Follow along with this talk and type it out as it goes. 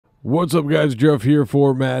What's up, guys? Jeff here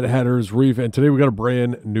for Mad Hatter's Reef, and today we got a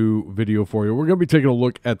brand new video for you. We're going to be taking a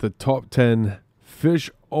look at the top 10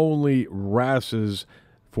 fish-only wrasses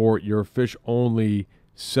for your fish-only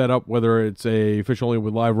setup, whether it's a fish-only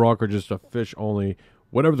with live rock or just a fish-only,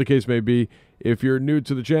 whatever the case may be. If you're new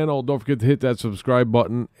to the channel, don't forget to hit that subscribe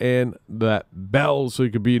button and that bell so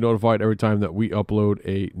you can be notified every time that we upload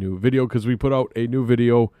a new video, because we put out a new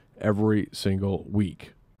video every single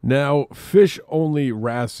week. Now, fish-only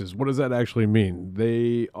wrasses, what does that actually mean?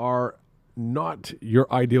 They are not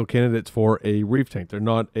your ideal candidates for a reef tank. They're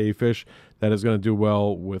not a fish that is going to do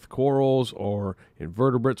well with corals or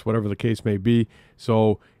invertebrates, whatever the case may be.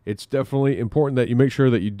 So it's definitely important that you make sure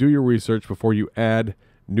that you do your research before you add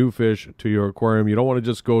new fish to your aquarium. You don't want to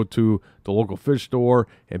just go to the local fish store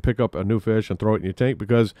and pick up a new fish and throw it in your tank,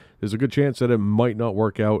 because there's a good chance that it might not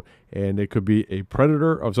work out, and it could be a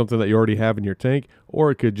predator of something that you already have in your tank,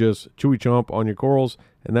 or it could just chewy chomp on your corals,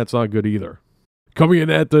 and that's not good either. Coming in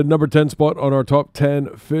at the number 10 spot on our top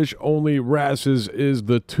 10 fish-only wrasses is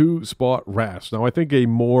the 2-spot wrasse. Now, I think a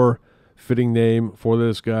more fitting name for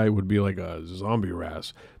this guy would be like a zombie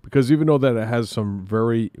wrasse, because even though that it has some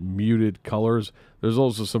very muted colors, there's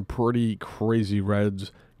also some pretty crazy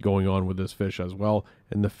reds going on with this fish as well,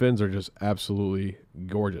 and the fins are just absolutely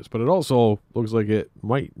gorgeous. But it also looks like it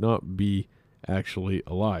might not be actually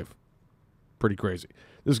alive. Pretty crazy.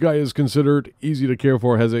 This guy is considered easy to care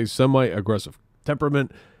for, has a semi-aggressive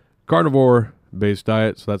temperament, carnivore-based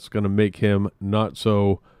diet, so that's going to make him not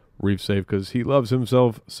so reef safe because he loves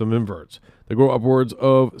himself some inverts. They grow upwards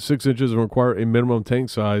of 6 inches and require a minimum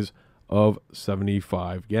tank size of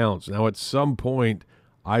 75 gallons. Now, at some point,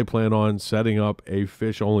 I plan on setting up a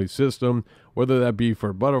fish-only system, whether that be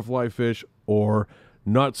for butterfly fish or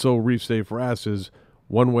not so reef safe wrasses.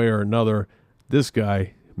 One way or another, this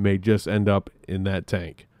guy may just end up in that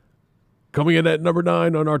tank. Coming in at number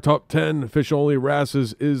 9 on our top 10 fish-only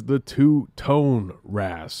wrasses is the two-tone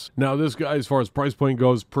wrasse. Now, this guy, as far as price point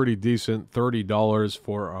goes, pretty decent, $30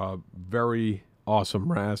 for a very awesome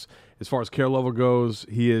wrasse. As far as care level goes,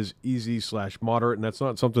 he is easy/moderate, and that's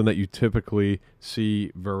not something that you typically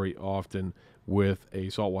see very often with a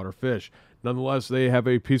saltwater fish. Nonetheless, they have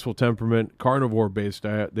a peaceful temperament, carnivore-based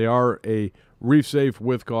diet. They are a reef safe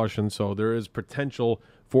with caution, so there is potential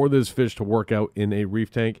for this fish to work out in a reef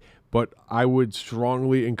tank. But I would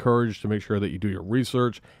strongly encourage to make sure that you do your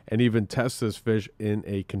research and even test this fish in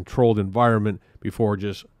a controlled environment before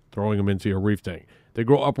just throwing them into your reef tank. They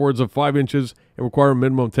grow upwards of 5 inches and require a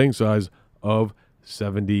minimum tank size of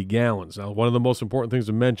 70 gallons. Now, one of the most important things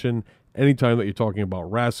to mention anytime that you're talking about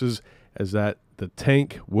wrasses is that the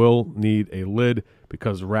tank will need a lid,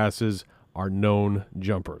 because wrasses are known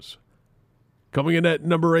jumpers. Coming in at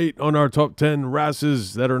number 8 on our top 10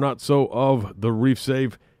 wrasses that are not so of the reef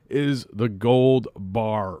safe is the gold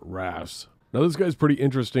bar wrasse. Now, this guy's pretty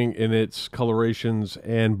interesting in its colorations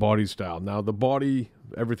and body style. Now, the body,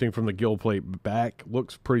 everything from the gill plate back,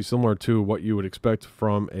 looks pretty similar to what you would expect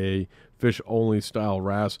from a fish-only style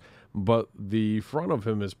wrasse, but the front of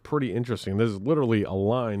him is pretty interesting. There's literally a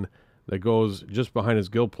line that goes just behind his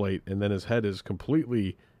gill plate, and then his head is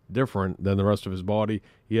completely different than the rest of his body.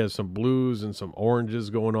 He has some blues and some oranges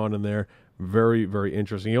going on in there. Very, very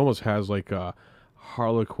interesting. He almost has like a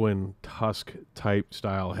Harlequin tusk type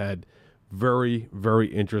style head. Very, very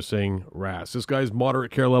interesting wrasse. This guy's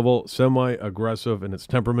moderate care level, semi-aggressive in its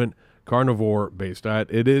temperament, carnivore-based diet.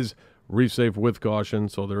 It is reef safe with caution,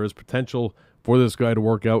 so there is potential for this guy to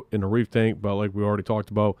work out in a reef tank, but like we already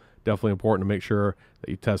talked about, definitely important to make sure that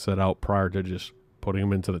you test that out prior to just putting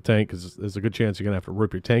him into the tank, because there's a good chance you're going to have to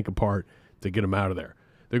rip your tank apart to get him out of there.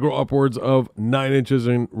 They grow upwards of 9 inches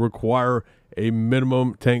and require a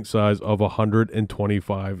minimum tank size of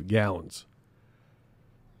 125 gallons.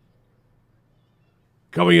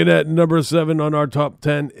 Coming in at number 7 on our top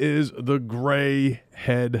 10 is the gray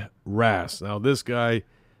head wrasse. Now, this guy,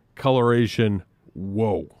 coloration,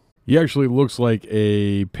 whoa. He actually looks like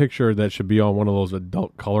a picture that should be on one of those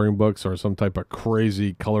adult coloring books or some type of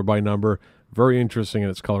crazy color by number. Very interesting in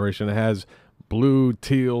its coloration. It has blue,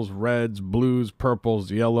 teals, reds, blues,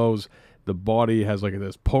 purples, yellows. The body has like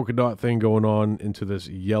this polka dot thing going on into this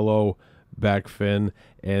yellow back fin,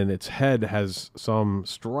 and its head has some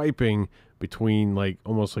striping between like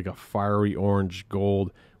almost like a fiery orange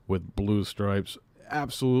gold with blue stripes.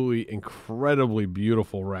 Absolutely incredibly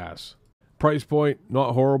beautiful wrasse. Price point,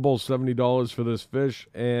 not horrible, $70 for this fish.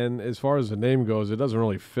 And as far as the name goes, it doesn't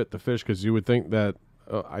really fit the fish, because you would think that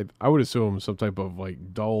I would assume some type of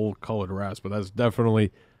like dull colored wrasse, but that's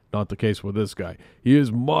definitely not the case with this guy. He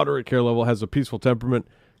is moderate care level, has a peaceful temperament,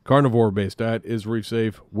 carnivore based diet, is reef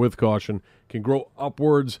safe with caution, can grow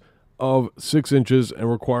upwards of 6 inches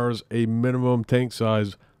and requires a minimum tank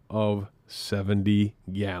size of 70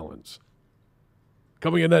 gallons.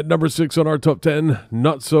 Coming in at number 6 on our top 10,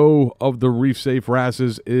 not so of the reef safe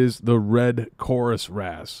wrasses, is the red chorus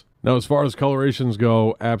wrasse. Now, as far as colorations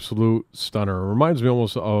go, absolute stunner. It reminds me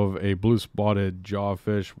almost of a blue spotted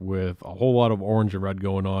jawfish with a whole lot of orange and red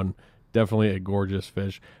going on. Definitely a gorgeous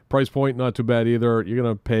fish. Price point, not too bad either. You're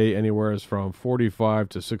going to pay anywhere from $45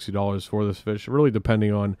 to $60 for this fish, really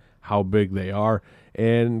depending on how big they are.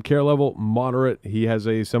 And care level, moderate. He has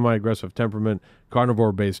a semi-aggressive temperament,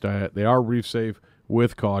 carnivore-based diet. They are reef safe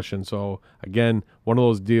with caution. So again, one of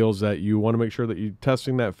those deals that you want to make sure that you're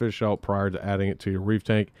testing that fish out prior to adding it to your reef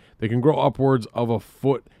tank. They can grow upwards of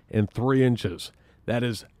 1.3 feet. That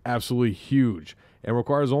is absolutely huge and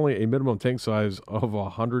requires only a minimum tank size of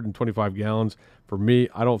 125 gallons. For me,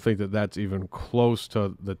 I don't think that that's even close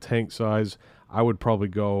to the tank size. I would probably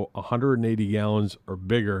go 180 gallons or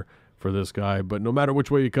bigger for this guy, but no matter which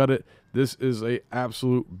way you cut it, this is a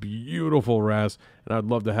absolute beautiful wrasse, and I'd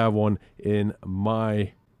love to have one in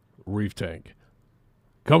my reef tank.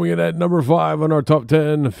 Coming in at number 5 on our top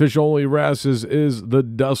 10 fish-only wrasses is the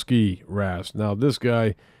dusky wrasse. Now, this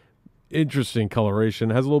guy, interesting coloration,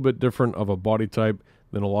 has a little bit different of a body type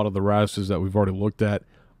than a lot of the wrasses that we've already looked at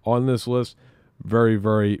on this list. Very,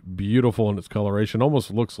 very beautiful in its coloration. Almost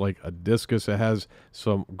looks like a discus. It has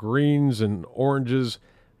some greens and oranges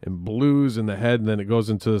and blues in the head, and then it goes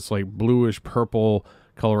into this like bluish purple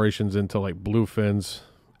colorations into like blue fins.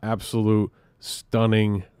 Absolute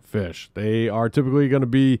stunning fish. They are typically going to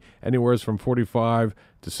be anywhere from $45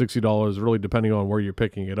 to $60, really depending on where you're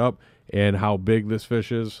picking it up and how big this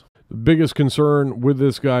fish is. The biggest concern with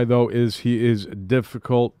this guy, though, is he is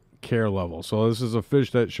difficult care level. So this is a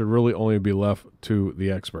fish that should really only be left to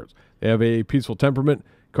the experts. They have a peaceful temperament,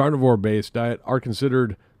 carnivore-based diet, are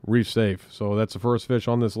considered reef safe. So that's the first fish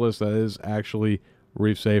on this list that is actually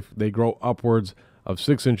reef safe. They grow upwards of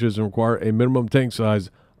 6 inches and require a minimum tank size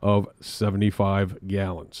of 75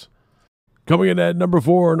 gallons. Coming in at number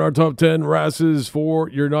 4 in our top 10 wrasses for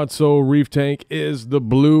your not-so reef tank is the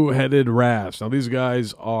blue-headed wrasse. Now, these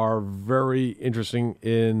guys are very interesting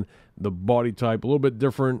in the body type, a little bit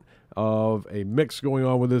different of a mix going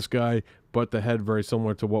on with this guy, but the head very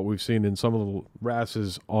similar to what we've seen in some of the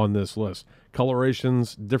wrasses on this list.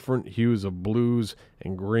 Colorations, different hues of blues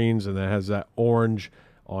and greens, and it has that orange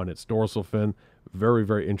on its dorsal fin. Very,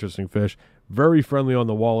 very interesting fish. Very friendly on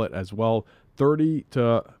the wallet as well. $30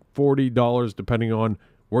 to $40 depending on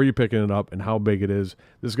where you're picking it up and how big it is.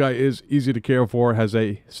 This guy is easy to care for, has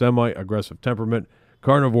a semi-aggressive temperament,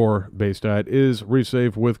 carnivore-based diet, is reef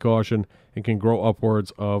safe with caution, and can grow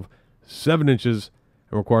upwards of 7 inches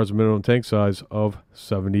and requires a minimum tank size of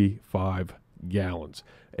 75 gallons.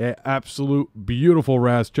 An absolute beautiful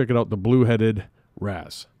wrasse. Check it out, the blue-headed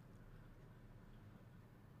wrasse.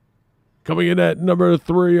 Coming in at number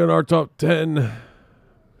 3 on our top 10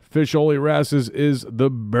 fish-only wrasses is the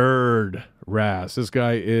bird wrasse. This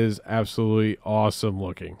guy is absolutely awesome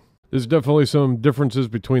looking. There's definitely some differences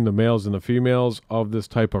between the males and the females of this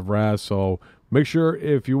type of wrasse, so make sure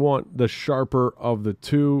if you want the sharper of the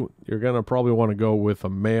two, you're going to probably want to go with a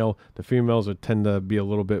male. The females tend to be a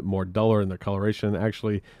little bit more duller in their coloration.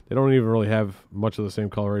 Actually, they don't even really have much of the same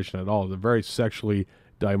coloration at all. They're very sexually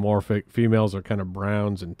dimorphic. Females are kind of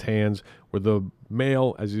browns and tans, where the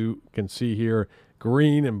male, as you can see here,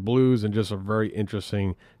 green and blues and just a very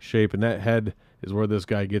interesting shape. And that head is where this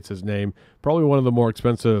guy gets his name. Probably one of the more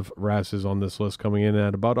expensive wrasses on this list, coming in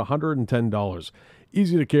at about $110.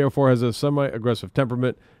 Easy to care for, has a semi-aggressive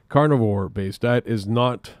temperament, carnivore-based diet, is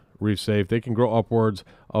not reef safe. They can grow upwards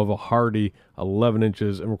of a hardy 11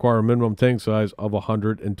 inches and require a minimum tank size of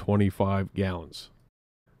 125 gallons.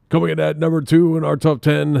 Coming in at number 2 in our top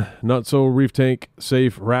 10 not so reef tank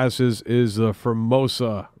safe wrasses is the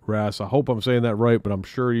Formosa wrasse. I hope I'm saying that right, but I'm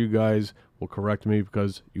sure you guys will correct me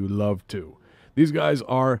because you love to. These guys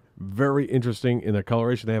are very interesting in their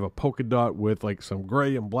coloration. They have a polka dot with like some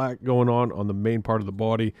gray and black going on the main part of the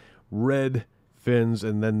body, red fins,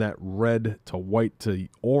 and then that red to white to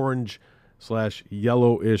orange /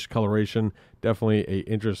 yellowish coloration. Definitely a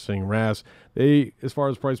interesting wrasse. They, as far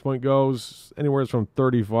as price point goes, anywhere from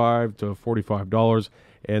 $35 to $45,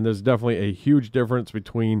 and there's definitely a huge difference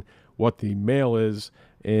between what the male is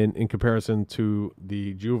in comparison to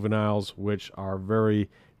the juveniles, which are very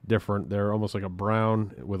different. They're almost like a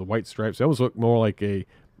brown with white stripes. They almost look more like a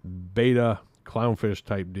beta clownfish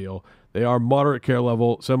type deal. They are moderate care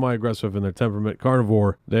level, semi-aggressive in their temperament,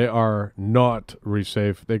 carnivore. They are not reef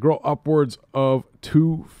safe. They grow upwards of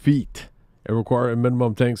 2 feet and require a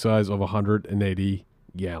minimum tank size of 180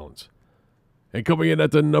 gallons. And coming in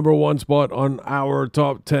at the number 1 spot on our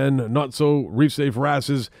top 10 not so reef safe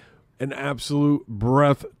wrasses, an absolute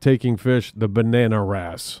breathtaking fish, the banana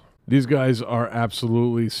wrasse. These guys are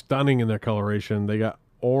absolutely stunning in their coloration. They got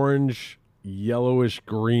orange, yellowish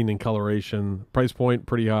green in coloration. Price point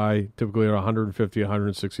pretty high, typically at $150,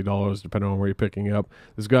 $160, depending on where you're picking up.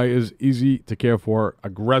 This guy is easy to care for,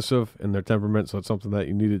 aggressive in their temperament, so it's something that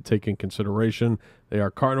you need to take in consideration. They are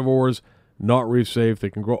carnivores, not reef safe. They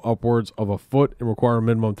can grow upwards of a foot and require a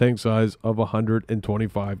minimum tank size of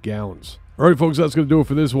 125 gallons. All right, folks, that's going to do it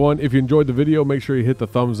for this one. If you enjoyed the video, make sure you hit the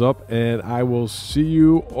thumbs up, and I will see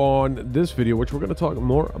you on this video, which we're going to talk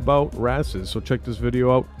more about wrasses. So check this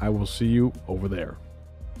video out. I will see you over there.